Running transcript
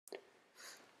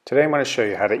Today I'm going to show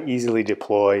you how to easily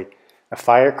deploy a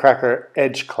Firecracker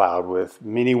Edge Cloud with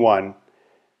Mini One,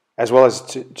 as well as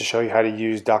to show you how to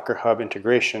use Docker Hub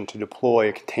integration to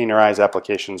deploy containerized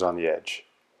applications on the edge.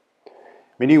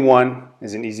 Mini One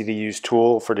is an easy-to-use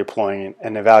tool for deploying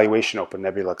an evaluation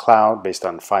OpenNebula cloud based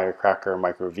on Firecracker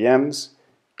micro VMs,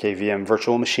 KVM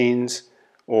virtual machines,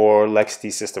 or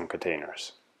LXD system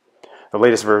containers. The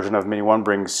latest version of Mini One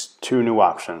brings two new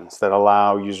options that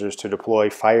allow users to deploy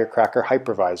Firecracker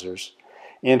hypervisors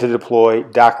and to deploy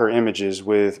Docker images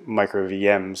with micro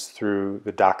VMs through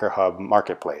the Docker Hub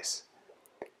marketplace.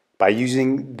 By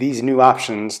using these new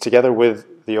options together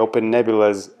with the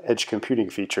OpenNebula's edge computing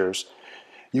features,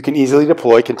 you can easily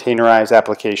deploy containerized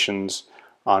applications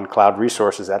on cloud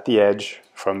resources at the edge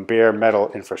from bare metal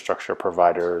infrastructure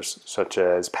providers such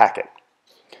as Packet.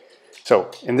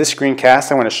 So in this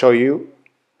screencast, I want to show you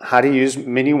how to use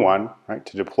Mini One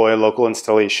to deploy a local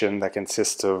installation that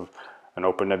consists of an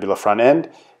OpenNebula front end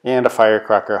and a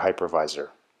Firecracker hypervisor.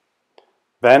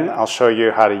 Then I'll show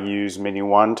you how to use Mini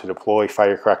One to deploy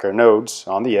Firecracker nodes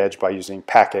on the edge by using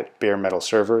Packet bare metal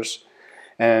servers.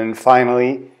 And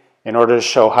finally, in order to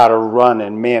show how to run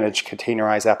and manage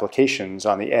containerized applications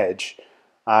on the edge,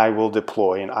 I will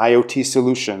deploy an IoT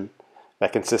solution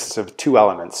that consists of two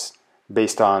elements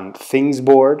based on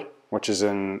Thingsboard, which is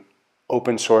an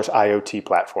open source IoT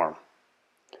platform.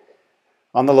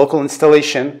 On the local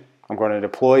installation, I'm going to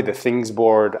deploy the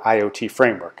Thingsboard IoT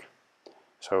framework.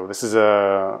 So this is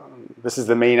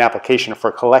the main application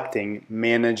for collecting,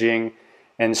 managing,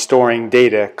 and storing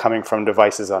data coming from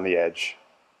devices on the edge.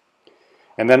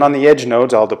 And then on the edge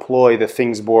nodes, I'll deploy the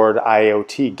Thingsboard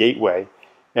IoT gateway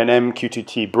and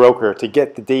MQTT broker to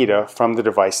get the data from the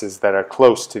devices that are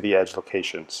close to the edge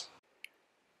locations.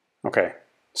 Okay,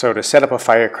 so to set up a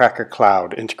Firecracker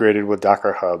cloud integrated with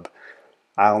Docker Hub,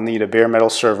 I'll need a bare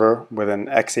metal server with an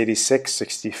x86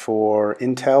 64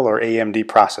 Intel or AMD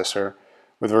processor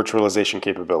with virtualization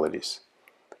capabilities.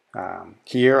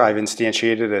 Here I've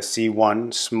instantiated a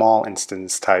C1 small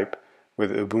instance type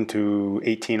with Ubuntu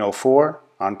 18.04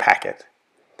 on Packet.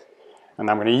 And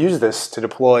I'm going to use this to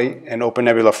deploy an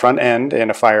OpenNebula front end and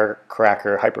a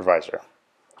Firecracker hypervisor.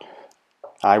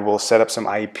 I will set up some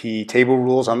IP table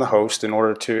rules on the host in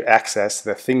order to access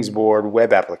the Thingsboard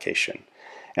web application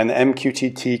and the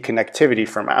MQTT connectivity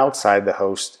from outside the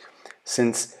host,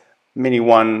 since Mini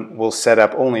One will set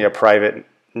up only a private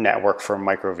network for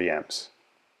micro VMs.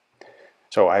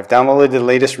 So I've downloaded the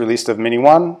latest release of Mini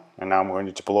One, and now I'm going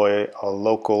to deploy a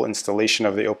local installation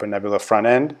of the OpenNebula front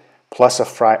end plus a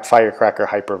Firecracker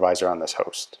hypervisor on this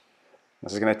host.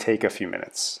 This is going to take a few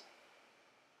minutes.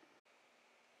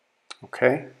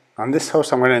 Okay, on this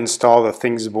host I'm going to install the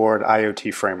Thingsboard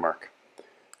IoT framework.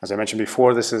 As I mentioned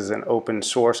before, this is an open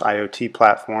source IoT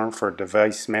platform for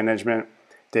device management,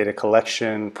 data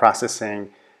collection, processing,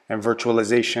 and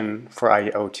virtualization for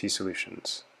IoT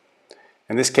solutions.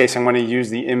 In this case, I'm going to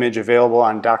use the image available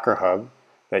on Docker Hub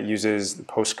that uses the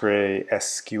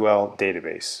PostgreSQL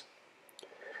database.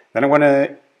 Then I'm going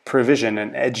to provision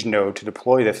an edge node to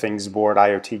deploy the Thingsboard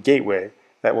IoT gateway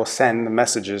that will send the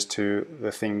messages to the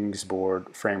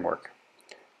Thingsboard framework.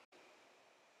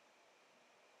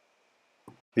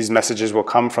 These messages will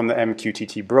come from the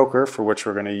MQTT broker, for which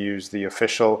we're going to use the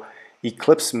official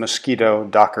Eclipse Mosquito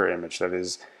Docker image, that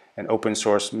is an open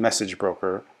source message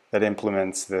broker that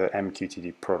implements the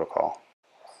MQTT protocol.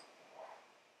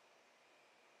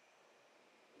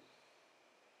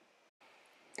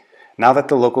 Now that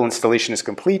the local installation is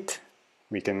complete,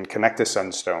 we can connect to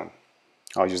Sunstone.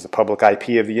 I'll use the public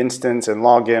IP of the instance and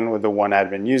log in with the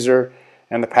OneAdmin user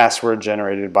and the password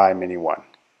generated by Mini One.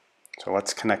 So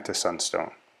let's connect to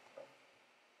Sunstone.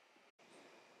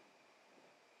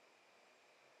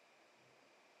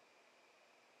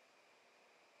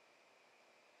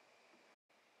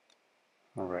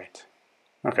 All right.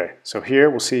 Okay, so here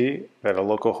we'll see that a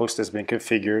local host has been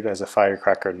configured as a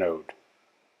Firecracker node.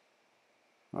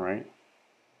 All right.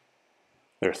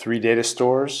 There are three data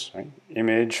stores, right?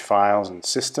 Image, files, and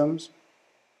systems.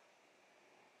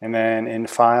 And then in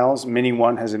files, Mini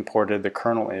One has imported the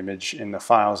kernel image in the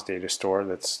files data store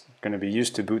that's going to be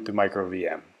used to boot the micro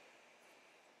VM.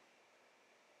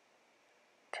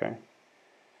 Okay.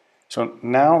 So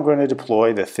now I'm going to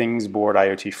deploy the Thingsboard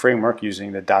IoT framework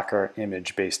using the Docker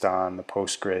image based on the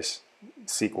PostgreSQL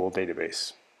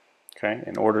database. Okay.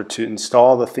 In order to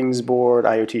install the Thingsboard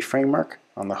IoT framework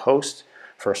on the host,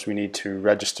 first we need to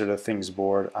register the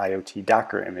Thingsboard IoT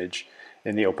Docker image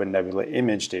in the OpenNebula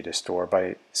image data store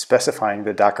by specifying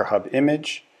the Docker Hub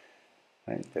image,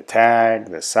 right, the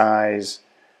tag, the size,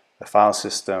 the file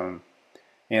system,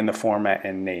 and the format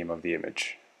and name of the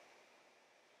image.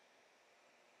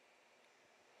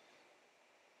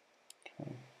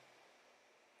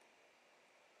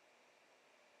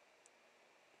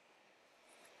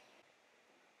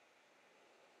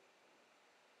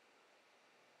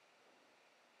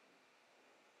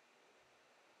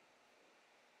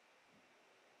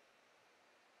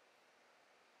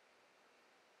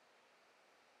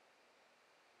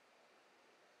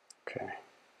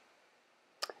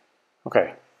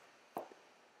 Okay.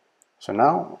 So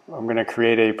now I'm going to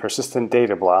create a persistent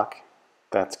data block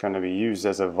that's going to be used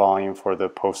as a volume for the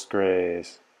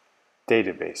Postgres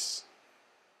database.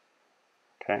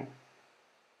 Okay.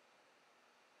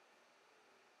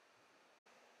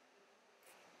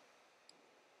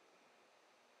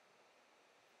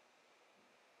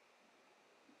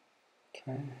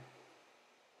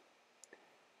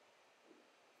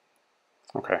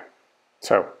 Okay.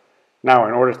 So now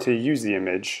in order to use the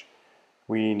image,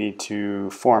 we need to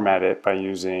format it by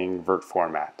using vert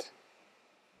format.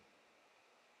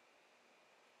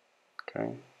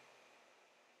 Okay.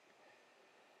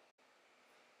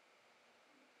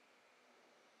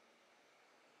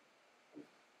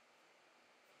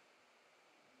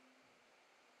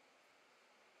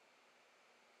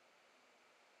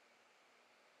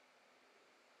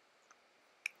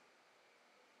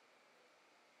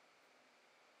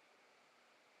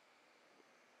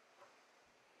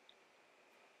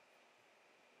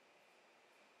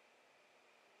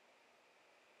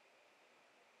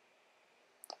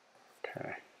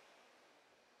 Okay.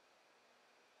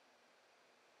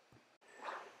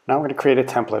 Now I'm going to create a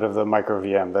template of the micro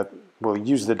VM that will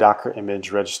use the Docker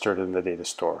image registered in the data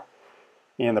store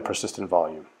and the persistent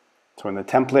volume. So in the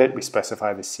template, we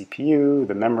specify the CPU,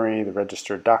 the memory, the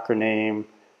registered Docker name,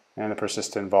 and the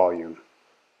persistent volume.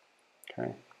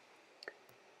 Okay.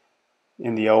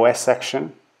 In the OS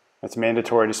section, it's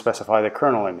mandatory to specify the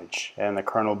kernel image and the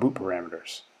kernel boot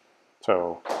parameters.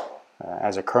 So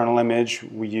as a kernel image,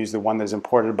 we use the one that's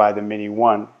imported by the Mini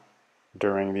One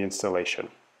during the installation.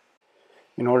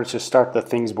 In order to start the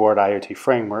Thingsboard IoT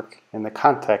framework, in the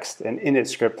context, an init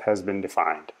script has been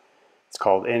defined. It's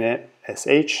called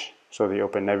init.sh, so the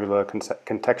OpenNebula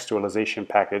contextualization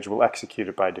package will execute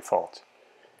it by default.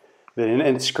 The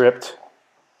init script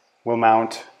will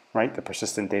mount the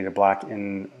persistent data block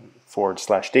in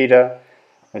 /data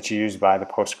that's used by the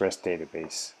Postgres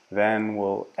database. Then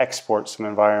we'll export some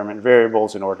environment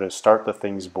variables in order to start the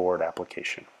Thingsboard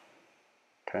application.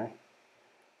 Okay,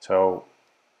 so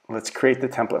let's create the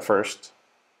template first,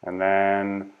 and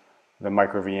then the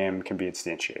micro VM can be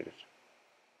instantiated.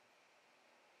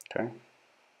 Okay.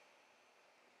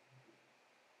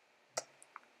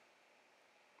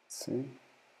 Let's see.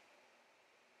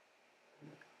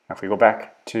 Now if we go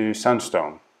back to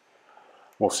Sunstone,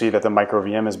 we'll see that the micro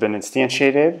VM has been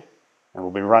instantiated and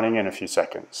will be running in a few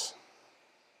seconds.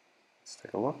 Let's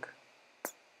take a look.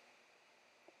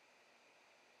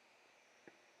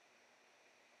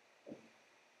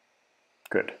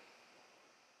 Good.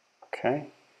 Okay.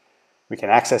 We can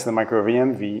access the micro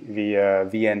VM via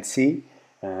VNC,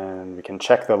 and we can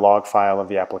check the log file of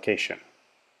the application.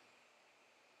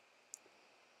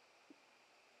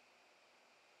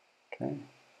 Okay.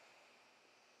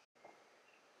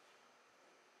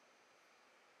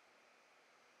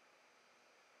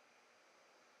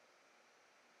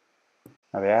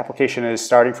 Now the application is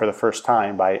starting for the first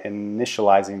time by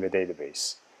initializing the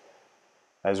database,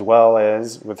 as well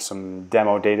as with some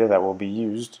demo data that will be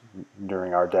used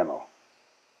during our demo.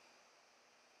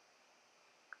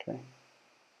 Okay.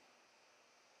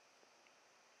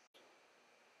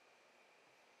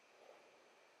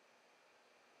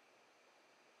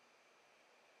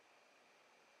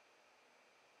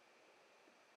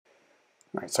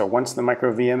 All right, so once the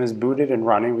micro VM is booted and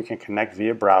running, we can connect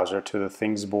via browser to the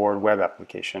Thingsboard web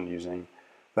application using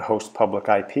the host public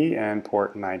IP and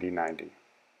port 9090.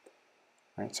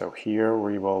 All right, so here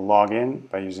we will log in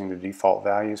by using the default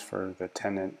values for the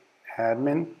tenant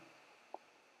admin.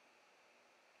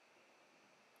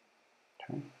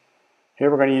 Okay.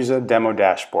 Here we're going to use a demo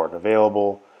dashboard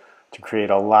available to create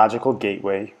a logical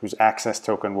gateway whose access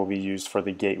token will be used for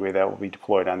the gateway that will be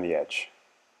deployed on the edge.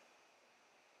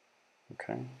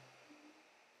 Okay.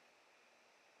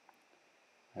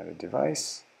 Add a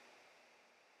device.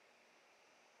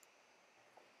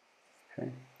 Okay.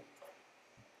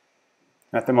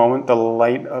 At the moment, the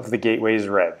light of the gateway is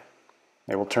red.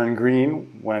 It will turn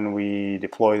green when we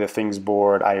deploy the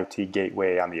Thingsboard IoT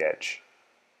gateway on the edge.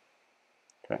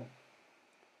 Okay.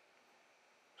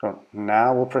 So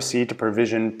now we'll proceed to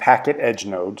provision packet edge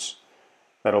nodes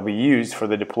that will be used for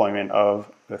the deployment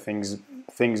of the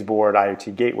Thingsboard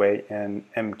IoT gateway and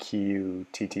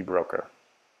MQTT broker.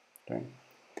 Okay.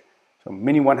 So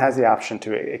Mini One has the option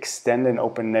to extend an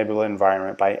OpenNebula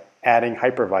environment by adding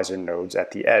hypervisor nodes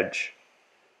at the edge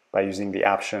by using the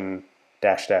option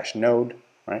 --node,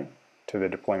 to the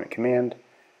deployment command.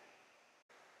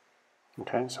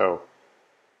 Okay, so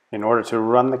in order to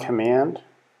run the command,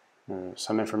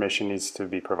 some information needs to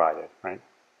be provided, right?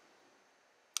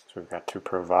 So we've got to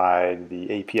provide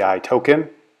the API token,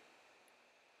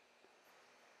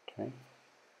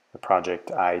 the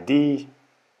project ID,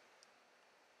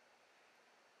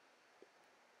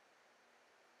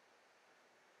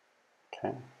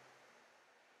 okay.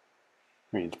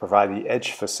 We need to provide the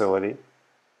edge facility.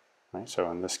 Right,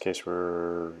 so in this case,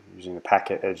 we're using the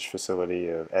packet edge facility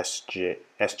of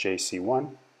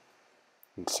SJC1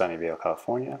 in Sunnyvale,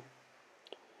 California.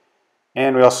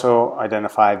 And we also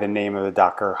identify the name of the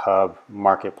Docker Hub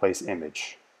marketplace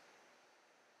image.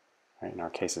 Right, in our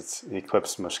case, it's the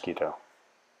Eclipse Mosquito.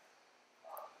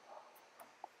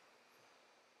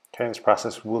 Okay, this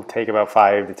process will take about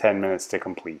 5 to 10 minutes to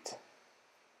complete.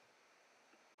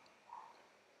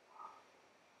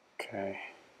 Okay.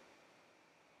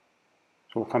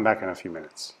 So we'll come back in a few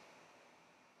minutes.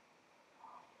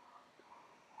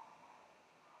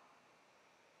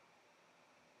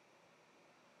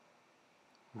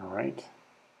 All right.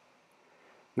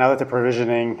 Now that the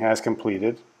provisioning has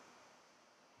completed,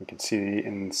 we can see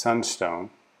in Sunstone.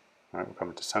 All right, we'll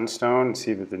come to Sunstone and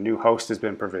see that the new host has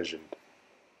been provisioned.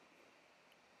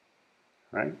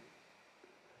 Right.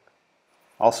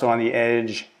 Also on the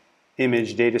Edge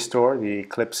image data store, the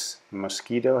Eclipse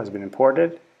Mosquito has been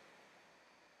imported.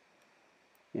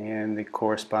 And the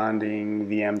corresponding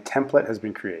VM template has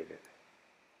been created.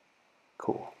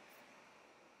 Cool.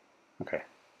 Okay,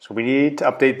 so we need to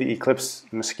update the Eclipse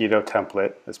Mosquito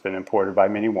template that's been imported by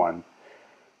Mini1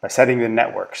 by setting the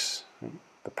networks,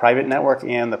 the private network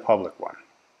and the public one.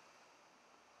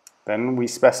 Then we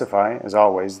specify, as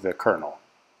always, the kernel.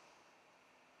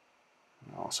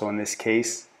 Also in this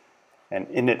case, an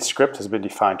init script has been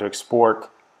defined to export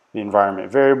the environment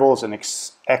variables and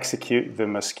execute the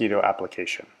Mosquito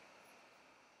application.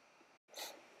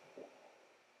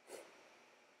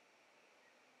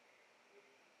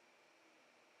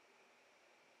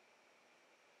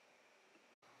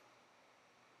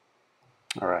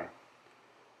 All right,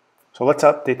 so let's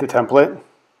update the template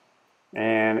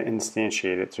and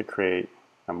instantiate it to create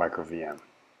a micro VM.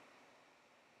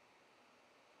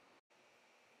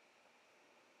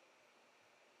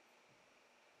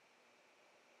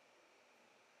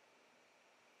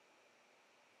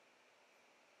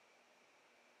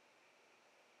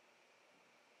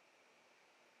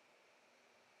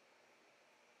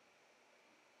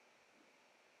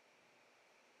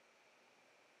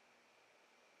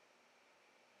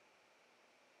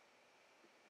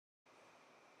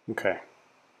 Okay,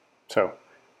 so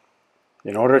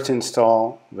in order to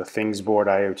install the Thingsboard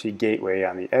IoT gateway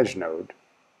on the Edge node,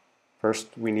 first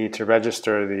we need to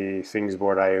register the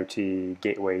Thingsboard IoT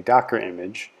gateway Docker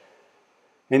image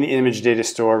in the image data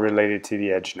store related to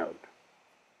the Edge node.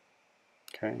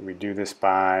 Okay, we do this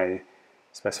by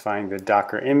specifying the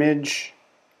Docker image,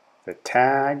 the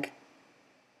tag,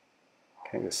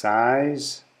 okay, the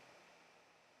size,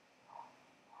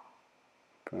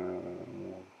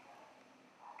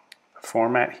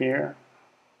 format here.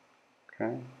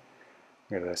 Okay,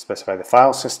 we're going to specify the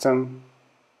file system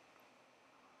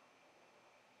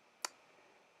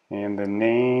and the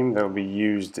name that will be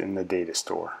used in the data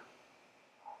store.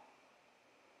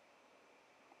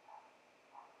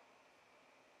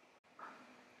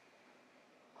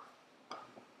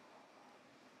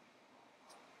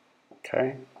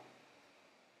 Okay.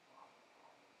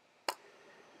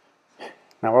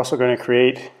 Now we're also going to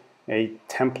create a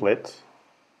template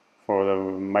for the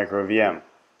micro VM,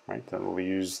 right? That will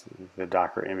use the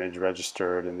Docker image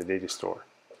registered in the data store.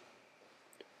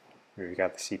 We've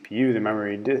got the CPU, the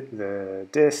memory, the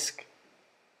disk,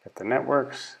 got the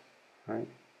networks, right?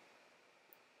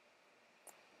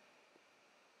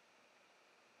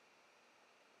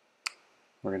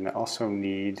 We're going to also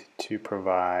need to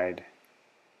provide,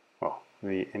 well,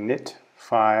 the init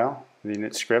file, the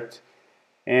init script,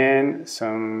 and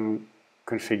some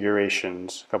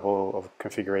configurations, a couple of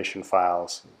configuration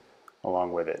files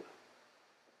along with it.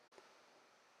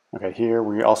 Okay, here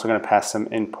we're also going to pass some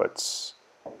inputs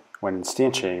when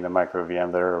instantiating the micro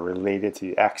VM that are related to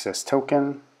the access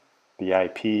token, the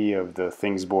IP of the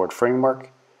Thingsboard framework,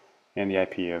 and the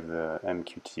IP of the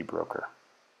MQTT broker.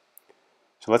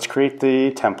 So let's create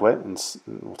the template and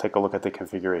we'll take a look at the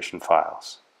configuration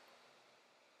files.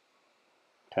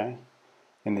 Okay.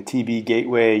 In the TB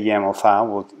gateway YAML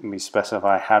file, we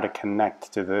specify how to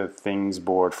connect to the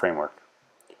Thingsboard framework.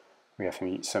 We have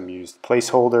some used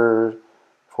placeholder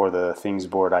for the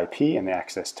Thingsboard IP and the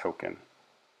access token.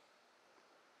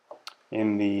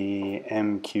 In the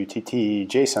MQTT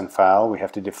JSON file, we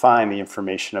have to define the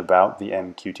information about the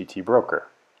MQTT broker.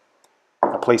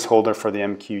 A placeholder for the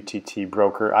MQTT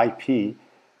broker IP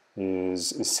is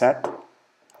set.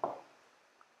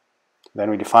 Then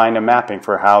we define a mapping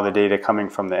for how the data coming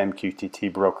from the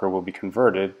MQTT broker will be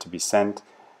converted to be sent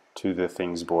to the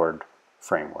Thingsboard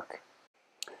framework.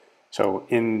 So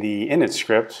in the init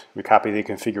script, we copy the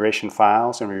configuration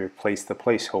files and we replace the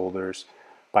placeholders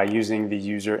by using the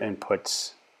user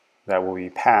inputs that will be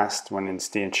passed when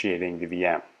instantiating the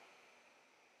VM.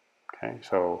 Okay,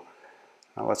 so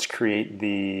let's create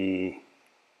the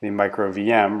micro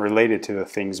VM related to the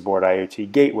Thingsboard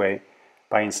IoT gateway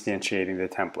by instantiating the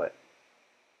template.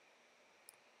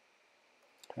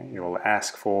 Okay, it will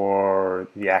ask for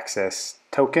the access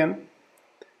token.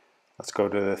 Let's go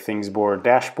to the Thingsboard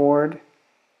dashboard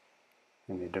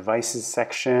in the devices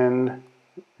section,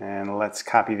 and let's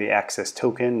copy the access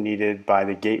token needed by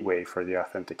the gateway for the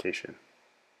authentication.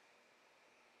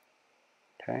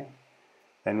 Okay,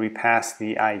 then we pass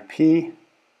the IP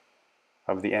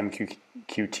of the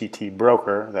MQTT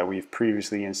broker that we've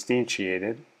previously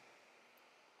instantiated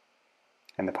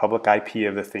and the public IP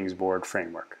of the Thingsboard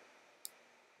framework.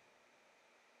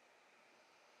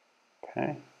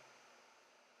 Okay.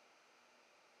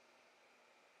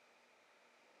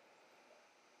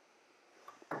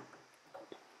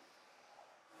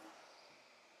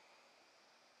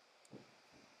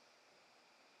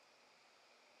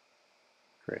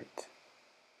 Great.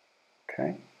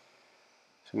 Okay.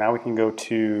 So now we can go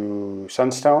to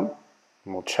Sunstone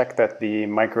and we'll check that the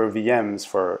micro VMs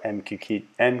for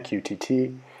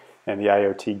MQTT and the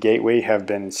IoT gateway have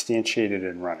been instantiated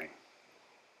and running.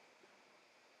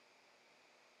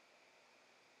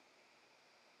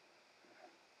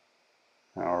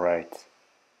 All right.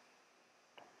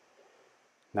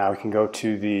 Now we can go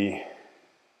to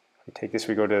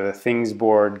we go to the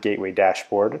Thingsboard gateway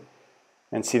dashboard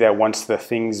and see that once the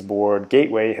Thingsboard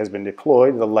gateway has been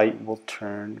deployed, the light will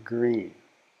turn green.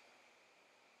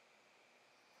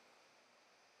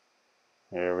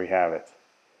 There we have it.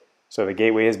 So the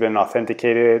gateway has been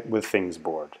authenticated with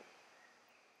Thingsboard.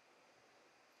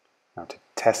 Now to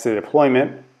test the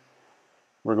deployment,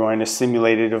 we're going to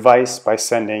simulate a device by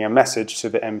sending a message to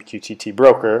the MQTT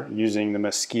broker using the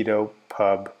Mosquito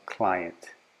Pub client.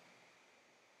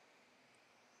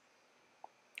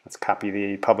 Let's copy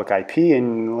the public IP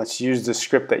and let's use the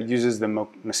script that uses the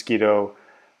Mosquito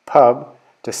Pub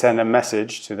to send a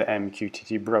message to the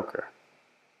MQTT broker.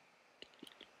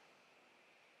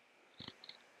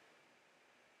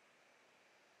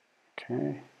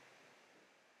 Okay.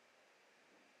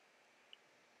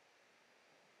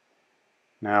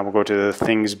 Now we'll go to the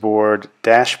Thingsboard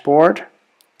dashboard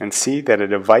and see that a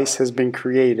device has been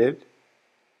created,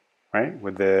 right,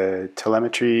 with the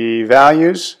telemetry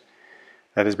values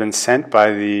that has been sent by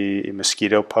the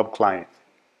Mosquito Pub client.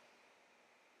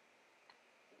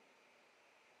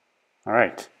 All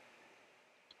right,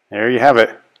 there you have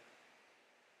it.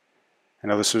 I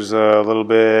know this was a little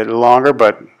bit longer,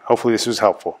 but hopefully this was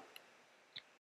helpful.